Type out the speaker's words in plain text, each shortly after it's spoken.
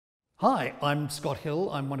Hi, I'm Scott Hill.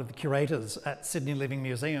 I'm one of the curators at Sydney Living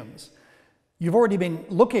Museums. You've already been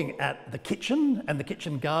looking at the kitchen and the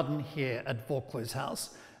kitchen garden here at Vaucluse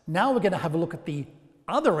House. Now we're going to have a look at the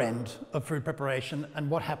other end of food preparation and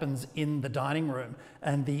what happens in the dining room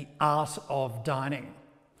and the art of dining.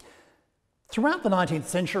 Throughout the 19th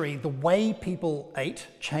century, the way people ate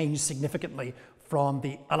changed significantly from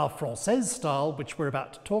the à la Française style, which we're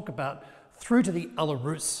about to talk about, through to the à la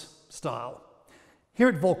Russe style. Here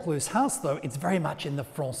at Vaucluse House, though, it's very much in the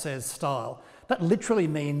Française style. That literally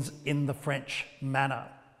means in the French manner.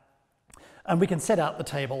 And we can set out the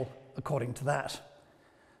table according to that.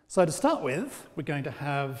 So to start with, we're going to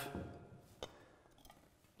have,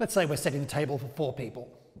 let's say we're setting the table for 4 people.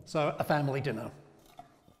 So a family dinner.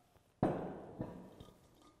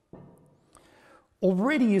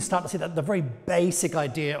 Already you start to see that the very basic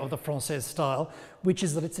idea of the Française style, which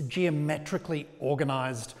is that it's a geometrically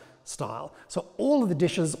organized style. So all of the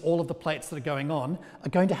dishes, all of the plates that are going on are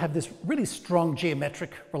going to have this really strong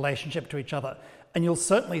geometric relationship to each other. And you'll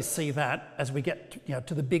certainly see that as we get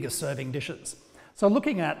to the bigger serving dishes. So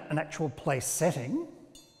looking at an actual place setting,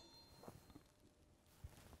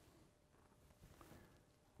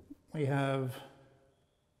 we have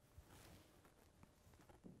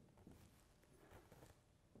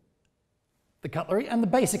the cutlery, and the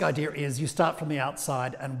basic idea is you start from the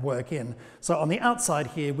outside and work in. So on the outside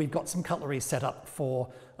here, we've got some cutlery set up for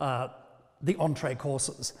the entree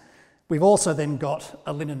courses. We've also then got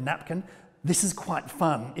a linen napkin. This is quite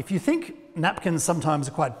fun. If you think napkins sometimes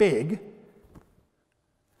are quite big,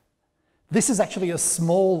 this is actually a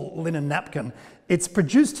small linen napkin. It's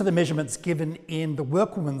produced to the measurements given in the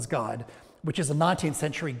Workwoman's Guide, which is a 19th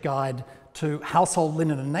century guide to household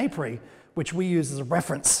linen and napery, which we use as a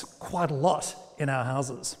reference quite a lot in our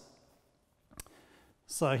houses.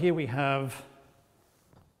 So here we have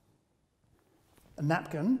a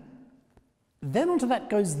napkin. Then onto that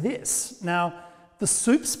goes this. Now, the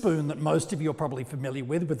soup spoon that most of you are probably familiar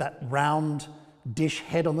with that round dish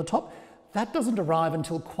head on the top, that doesn't arrive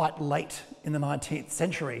until quite late in the 19th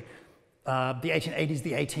century, the 1880s,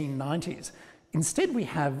 the 1890s. Instead, we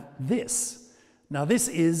have this. Now, this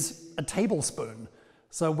is a tablespoon.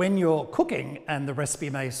 So when you're cooking and the recipe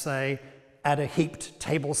may say, add a heaped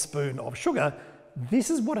tablespoon of sugar, this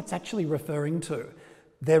is what it's actually referring to.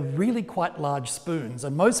 They're really quite large spoons.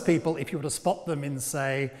 And most people, if you were to spot them in,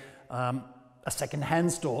 say, a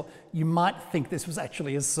second-hand store, you might think this was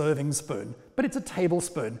actually a serving spoon, but it's a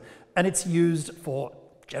tablespoon. And it's used for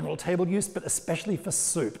general table use, but especially for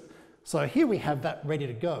soup. So here we have that ready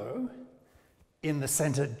to go in the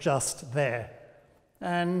center just there.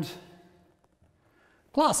 And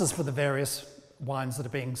glasses for the various wines that are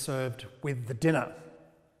being served with the dinner.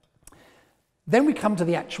 Then we come to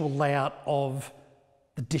the actual layout of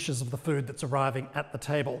the dishes of the food that's arriving at the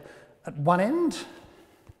table. At one end,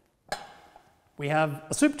 we have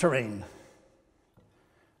a soup tureen,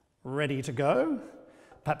 ready to go.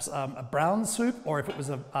 Perhaps a brown soup, or if it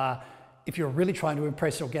was if you're really trying to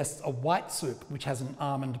impress your guests, a white soup, which has an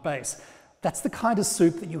almond base. That's the kind of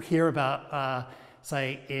soup that you hear about,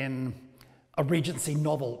 say, in a Regency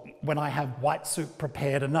novel, when I have white soup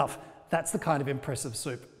prepared enough. That's the kind of impressive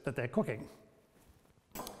soup that they're cooking.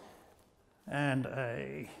 And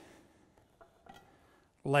a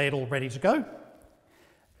ladle ready to go.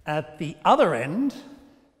 At the other end,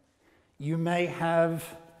 you may have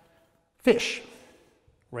fish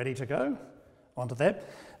ready to go onto there.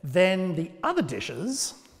 Then the other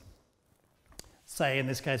dishes, say in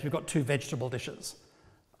this case we've got 2 vegetable dishes,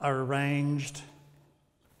 are arranged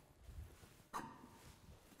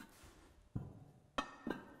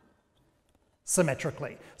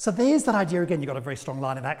symmetrically. So there's that idea again, you've got a very strong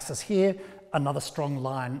line of axis here, another strong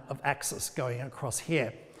line of axis going across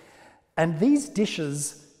here. And these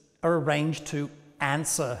dishes are arranged to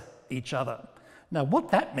answer each other. Now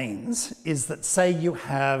what that means is that, say you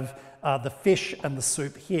have the fish and the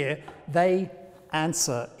soup here, they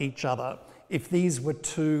answer each other. If these were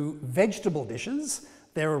 2 vegetable dishes,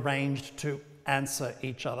 they're arranged to answer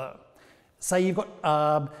each other. Say you've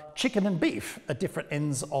got chicken and beef at different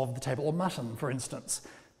ends of the table, or mutton, for instance.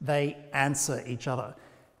 They answer each other.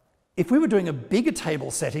 If we were doing a bigger table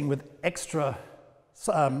setting with extra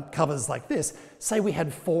covers like this, say we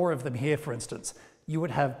had 4 of them here, for instance, you would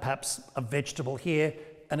have perhaps a vegetable here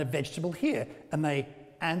and a vegetable here, and they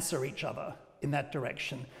answer each other in that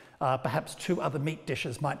direction. Perhaps 2 other meat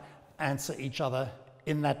dishes might answer each other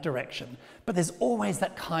in that direction. But there's always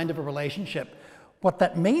that kind of a relationship. What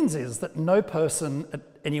that means is that no person at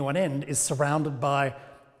any one end is surrounded by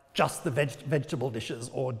just the vegetable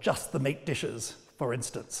dishes or just the meat dishes, for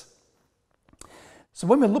instance. So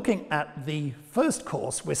when we're looking at the first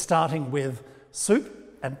course, we're starting with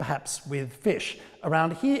soup and perhaps with fish.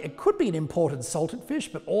 Around here, it could be an imported salted fish,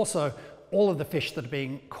 but also all of the fish that are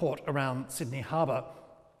being caught around Sydney Harbour.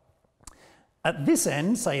 At this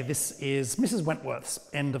end, say this is Mrs. Wentworth's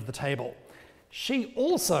end of the table. She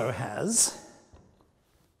also has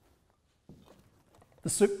the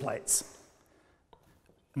soup plates.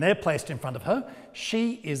 And they're placed in front of her.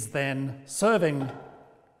 She is then serving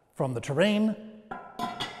from the tureen,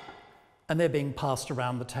 and they're being passed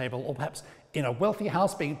around the table, or perhaps in a wealthy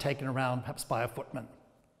house being taken around perhaps by a footman.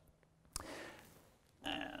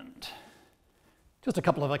 And just a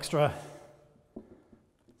couple of extra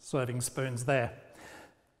serving spoons there.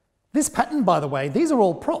 This pattern, by the way, these are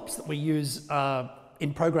all props that we use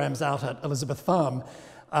in programs out at Elizabeth Farm.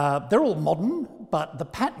 They're all modern, but the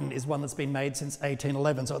pattern is one that's been made since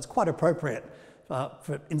 1811, so it's quite appropriate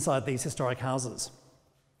for inside these historic houses.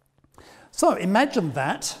 So imagine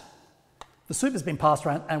that. The soup has been passed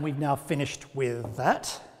around and we've now finished with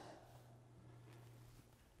that.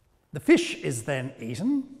 The fish is then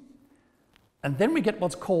eaten, and then we get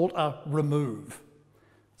what's called a remove.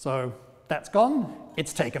 So that's gone,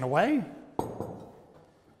 it's taken away,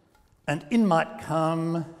 and in might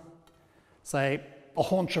come, say, a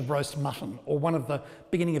haunch of roast mutton, or one of the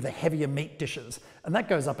beginning of the heavier meat dishes. And that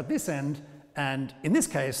goes up at this end, and in this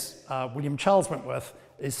case, William Charles Wentworth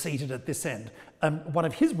is seated at this end. One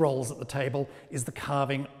of his roles at the table is the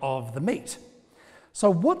carving of the meat. So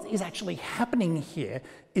what is actually happening here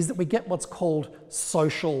is that we get what's called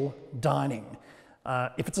social dining.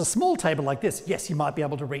 If it's a small table like this, yes, you might be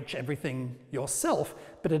able to reach everything yourself,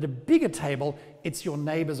 but at a bigger table, it's your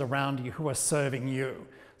neighbours around you who are serving you.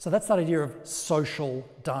 So that's that idea of social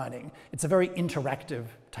dining. It's a very interactive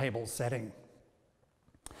table setting.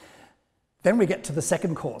 Then we get to the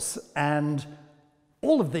second course, and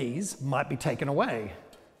all of these might be taken away.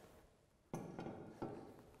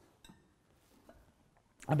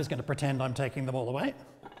 I'm just going to pretend I'm taking them all away.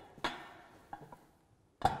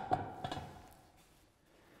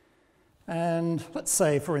 And let's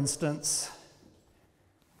say, for instance,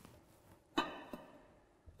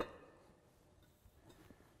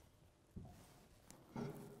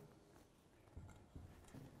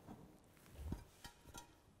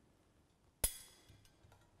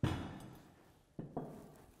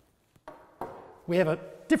 we have a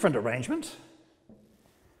different arrangement,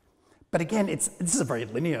 but again, this is a very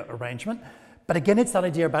linear arrangement, but again, it's that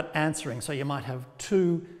idea about answering. So you might have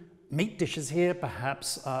two meat dishes here,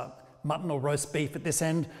 perhaps mutton or roast beef at this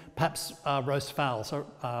end, perhaps roast fowl, so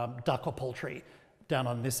duck or poultry down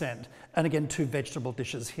on this end, and again, two vegetable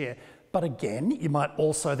dishes here. But again, you might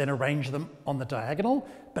also then arrange them on the diagonal,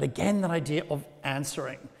 but again, that idea of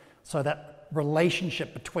answering, so that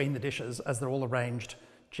relationship between the dishes as they're all arranged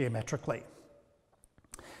geometrically.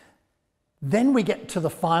 Then we get to the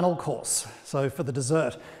final course, so for the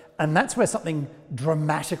dessert, and that's where something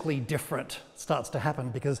dramatically different starts to happen,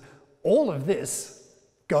 because all of this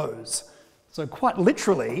goes. So quite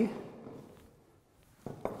literally,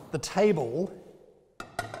 the table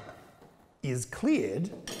is cleared.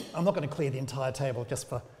 I'm not going to clear the entire table just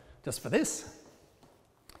for this.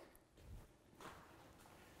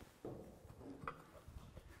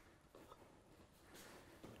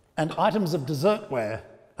 And items of dessertware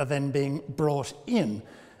are then being brought in,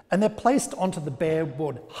 and they're placed onto the bare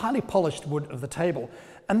wood, highly polished wood of the table.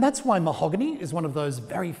 And that's why mahogany is one of those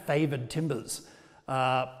very favoured timbers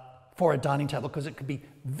for a dining table, because it could be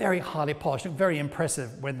very highly polished and very impressive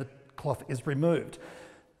when the cloth is removed.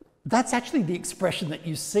 That's actually the expression that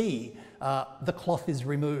you see, the cloth is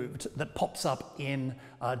removed, that pops up in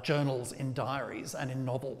journals, in diaries, and in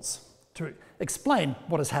novels to explain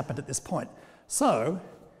what has happened at this point. So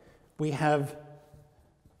we have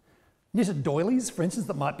knitted doilies, for instance,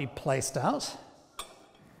 that might be placed out.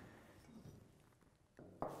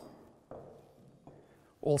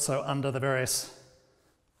 Also under the various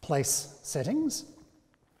place settings.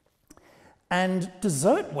 And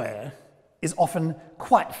dessertware is often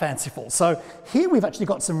quite fanciful. So here we've actually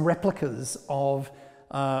got some replicas of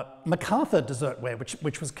Macarthur dessertware,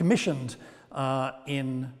 which was commissioned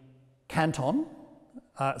in Canton,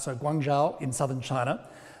 so Guangzhou in southern China,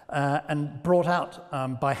 and brought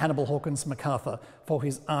out by Hannibal Hawkins Macarthur for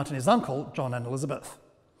his aunt and his uncle, John and Elizabeth.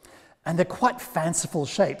 And they're quite fanciful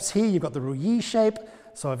shapes. Here you've got the Ruyi shape,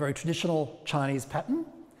 so a very traditional Chinese pattern.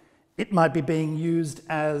 It might be being used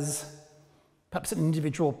as perhaps an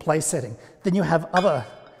individual place setting. Then you have other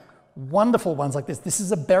wonderful ones like this. This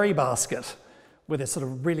is a berry basket with its sort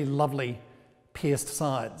of really lovely pierced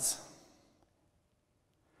sides.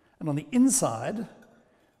 And on the inside,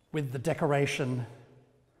 with the decoration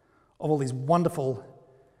of all these wonderful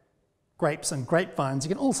grapes and grapevines. You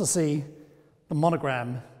can also see the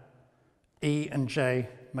monogram E and J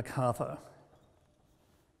MacArthur.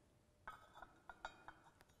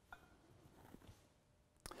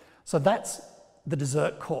 So that's the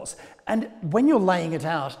dessert course. And when you're laying it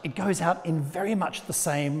out, it goes out in very much the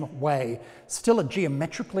same way. Still a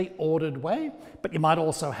geometrically ordered way, but you might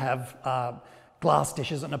also have glass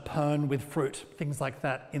dishes and a pern with fruit, things like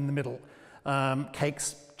that in the middle,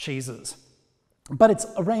 cakes, cheeses. But it's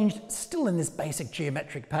arranged still in this basic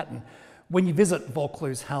geometric pattern. When you visit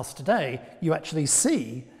Vaucluse House today, you actually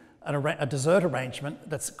see a dessert arrangement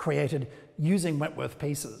that's created using Wentworth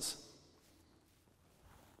pieces.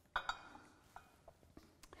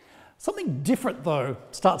 Something different, though,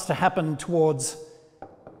 starts to happen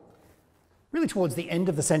really towards the end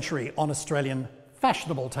of the century on Australian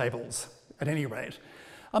fashionable tables, at any rate.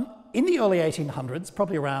 In the early 1800s,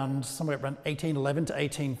 probably somewhere around 1811 to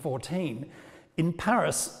 1814, in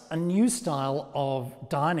Paris, a new style of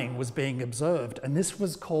dining was being observed, and this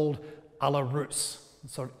was called à la Russe,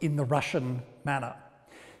 sort of in the Russian manner.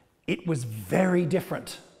 It was very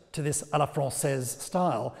different to this à la Française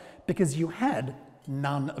style because you had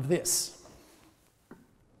none of this.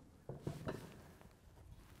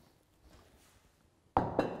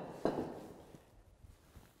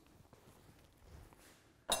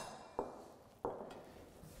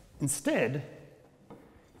 Instead,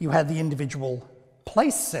 you had the individual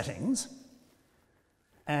place settings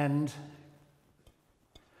and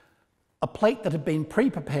a plate that had been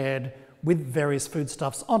pre-prepared with various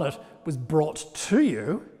foodstuffs on it was brought to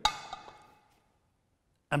you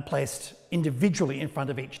and placed individually in front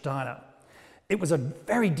of each diner. It was a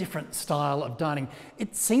very different style of dining.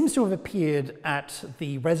 It seems to have appeared at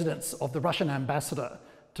the residence of the Russian ambassador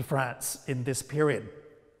to France in this period.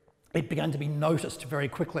 It began to be noticed very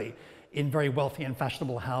quickly in very wealthy and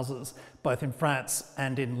fashionable houses, both in France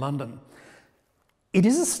and in London. It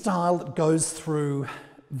is a style that goes through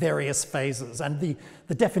various phases, and the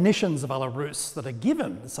definitions of à la Russe that are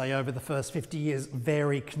given, say, over the first 50 years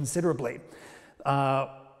vary considerably.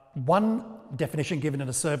 One definition given in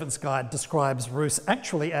a servant's guide describes Russe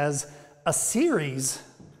actually as a series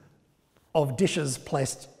of dishes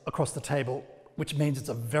placed across the table, which means it's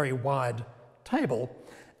a very wide table.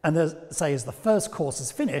 And say as the first course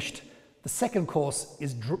is finished, the second course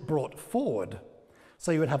is brought forward.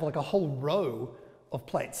 So you would have like a whole row of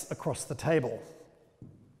plates across the table.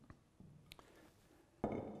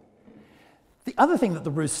 The other thing that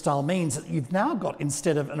the Russe style means is that you've now got,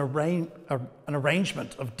 instead of an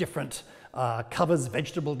arrangement of different covers,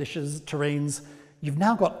 vegetable dishes, terrines, you've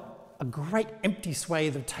now got a great empty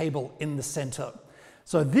swathe of table in the centre.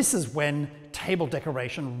 So this is when table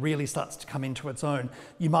decoration really starts to come into its own.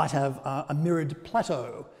 You might have a mirrored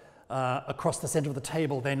plateau across the centre of the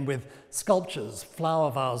table, then with sculptures,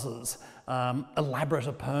 flower vases, elaborate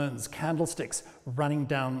epergnes, candlesticks running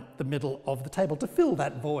down the middle of the table to fill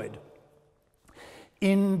that void.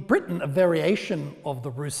 In Britain, a variation of the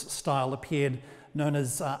Russe style appeared, known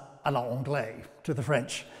as à l'anglaise to the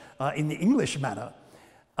French, in the English manner.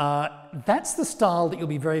 That's the style that you'll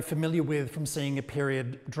be very familiar with from seeing a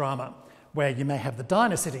period drama, where you may have the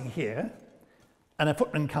diner sitting here, and a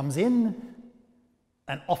footman comes in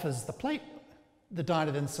and offers the plate. The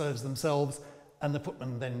diner then serves themselves, and the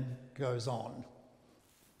footman then goes on.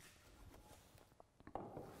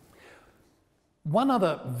 One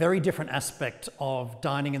other very different aspect of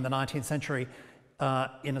dining in the 19th century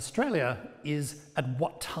in Australia is at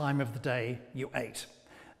what time of the day you ate.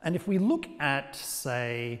 And if we look at,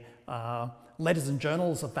 say, letters and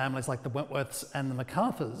journals of families like the Wentworths and the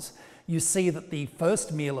MacArthurs, you see that the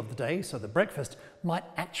first meal of the day, so the breakfast, might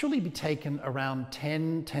actually be taken around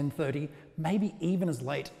 10, 10:30, maybe even as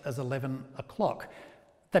late as 11 o'clock.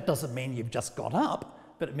 That doesn't mean you've just got up,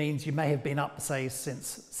 but it means you may have been up, say,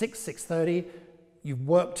 since 6, 6:30, you've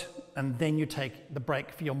worked, and then you take the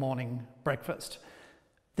break for your morning breakfast.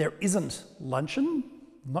 There isn't luncheon,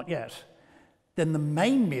 not yet. Then the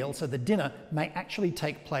main meal, so the dinner, may actually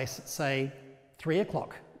take place at, say, 3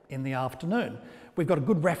 o'clock in the afternoon. We've got a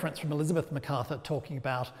good reference from Elizabeth MacArthur talking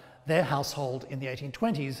about their household in the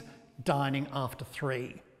 1820s dining after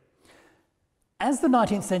 3. As the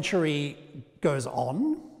 19th century goes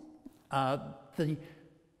on, the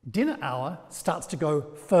dinner hour starts to go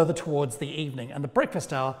further towards the evening, and the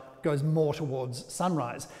breakfast hour goes more towards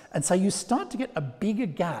sunrise. And so you start to get a bigger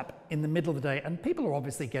gap in the middle of the day, and people are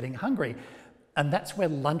obviously getting hungry. And that's where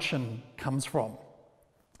luncheon comes from.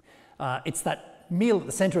 It's that meal at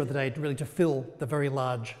the centre of the day really to fill the very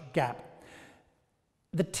large gap.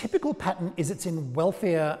 The typical pattern is it's in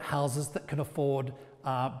wealthier houses that can afford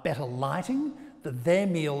better lighting, that their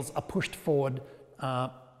meals are pushed forward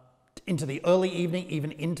into the early evening,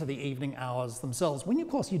 even into the evening hours themselves, when of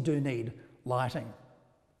course you do need lighting.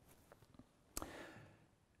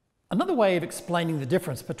 Another way of explaining the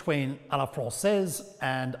difference between à la française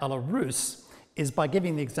and à la russe is by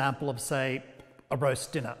giving the example of, say, a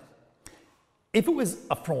roast dinner. If it was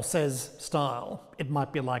a française style, it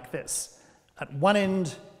might be like this. At one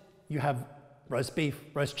end, you have roast beef,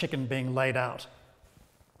 roast chicken being laid out.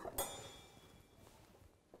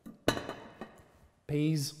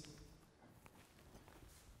 Peas,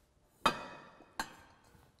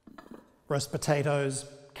 roast potatoes,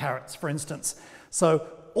 carrots, for instance. So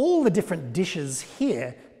all the different dishes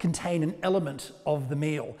here contain an element of the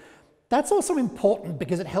meal. That's also important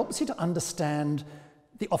because it helps you to understand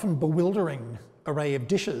the often bewildering array of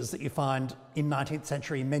dishes that you find in 19th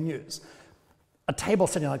century menus. A table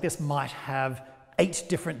setting like this might have 8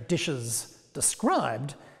 different dishes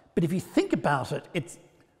described, but if you think about it, it's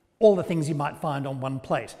all the things you might find on one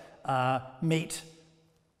plate. Meat,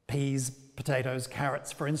 peas, potatoes,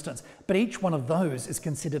 carrots, for instance. But each one of those is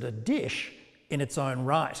considered a dish in its own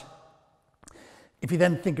right. If you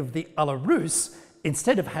then think of the à la russe,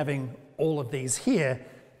 instead of having all of these here,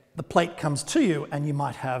 the plate comes to you and you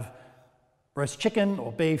might have roast chicken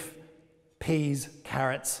or beef, peas,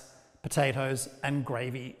 carrots, potatoes, and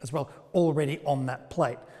gravy as well, already on that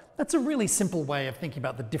plate. That's a really simple way of thinking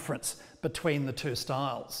about the difference between the two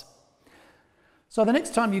styles. So the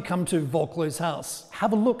next time you come to Vaucluse House,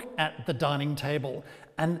 have a look at the dining table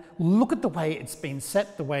and look at the way it's been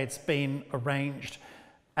set, the way it's been arranged.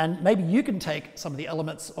 And maybe you can take some of the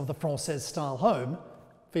elements of the Française style home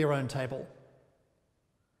for your own table.